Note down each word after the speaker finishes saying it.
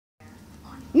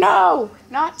No,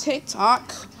 not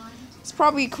TikTok. It's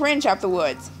probably cringe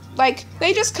afterwards. Like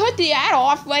they just cut the ad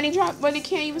off when they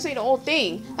can't even say the whole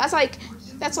thing. That's like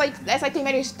they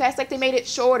made it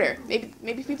shorter.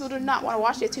 Maybe people do not want to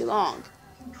watch it too long.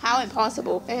 How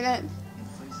impossible. And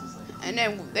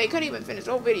then they couldn't even finish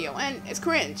the whole video. And it's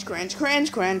cringe,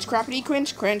 crappity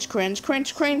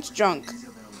cringe, junk.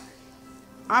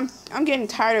 I'm getting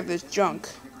tired of this junk.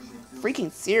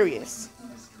 Freaking serious.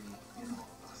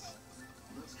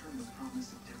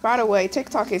 By the way,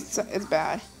 TikTok is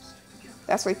bad.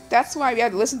 That's why we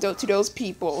have to listen to those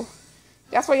people.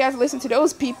 That's why you have to listen to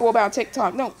those people about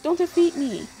TikTok. No, don't defeat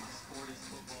me.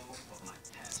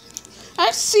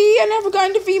 I see. I never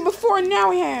got defeated before, and now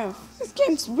we have. This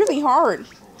game's really hard.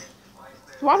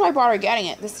 Why did I bother getting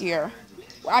it this year?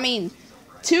 I mean,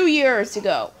 2 years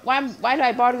ago. Why did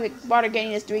I bother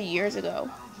getting this 3 years ago?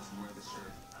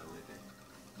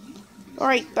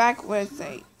 Alright, back with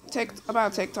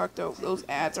about TikTok though. Those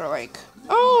ads are like,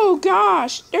 oh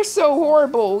gosh, they're so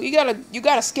horrible. You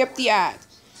gotta skip the ad.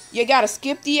 You gotta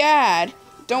skip the ad.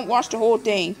 Don't watch the whole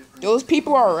thing. Those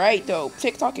people are right though.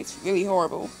 TikTok is really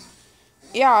horrible.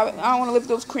 Yeah, I don't want to live with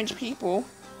those cringe people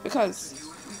because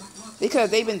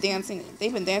they've been dancing.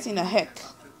 They've been dancing the heck.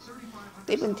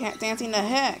 They've been dancing the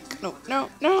heck.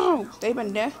 No. They've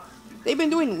been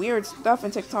doing weird stuff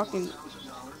in TikTok and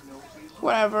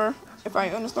whatever. If I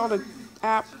uninstall the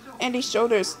app and they show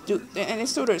their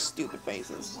stupid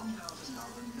faces.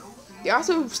 They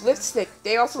also lipstick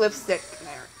in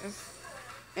there,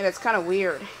 and it's kind of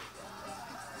weird.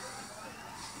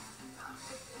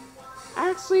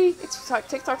 Actually, it's like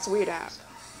TikTok's a weird app.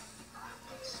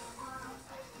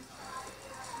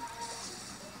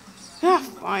 Ah,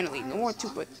 finally, no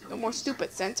more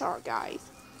stupid centaur guys.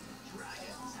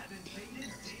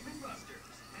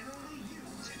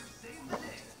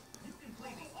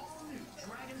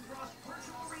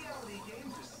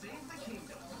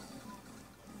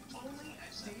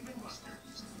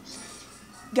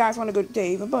 Guys want to go to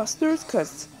Dave & Buster's?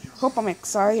 Cause hope I'm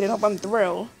excited, hope I'm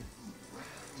thrilled.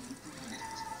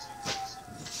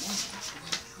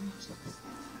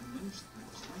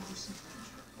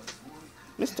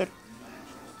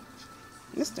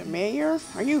 Mr. Mayor,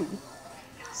 are you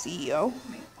CEO?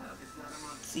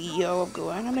 CEO of Go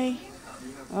Anime?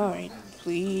 Alright,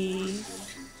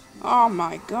 please. Oh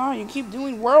my god, you keep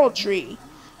doing World Tree.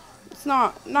 It's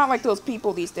not like those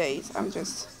people these days.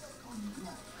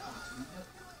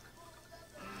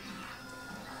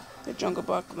 The Jungle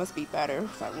Book must be better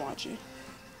if I watch it.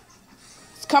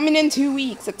 It's coming in 2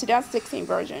 weeks, the 2016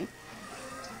 version.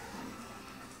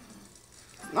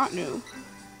 It's not new.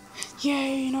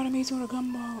 Yay, you know what I mean? So the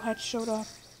gumbo had showed up.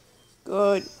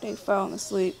 Good, they fell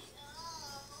asleep.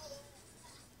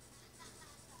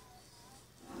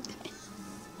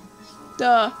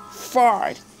 The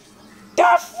fart.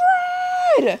 Run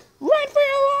for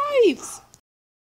your lives!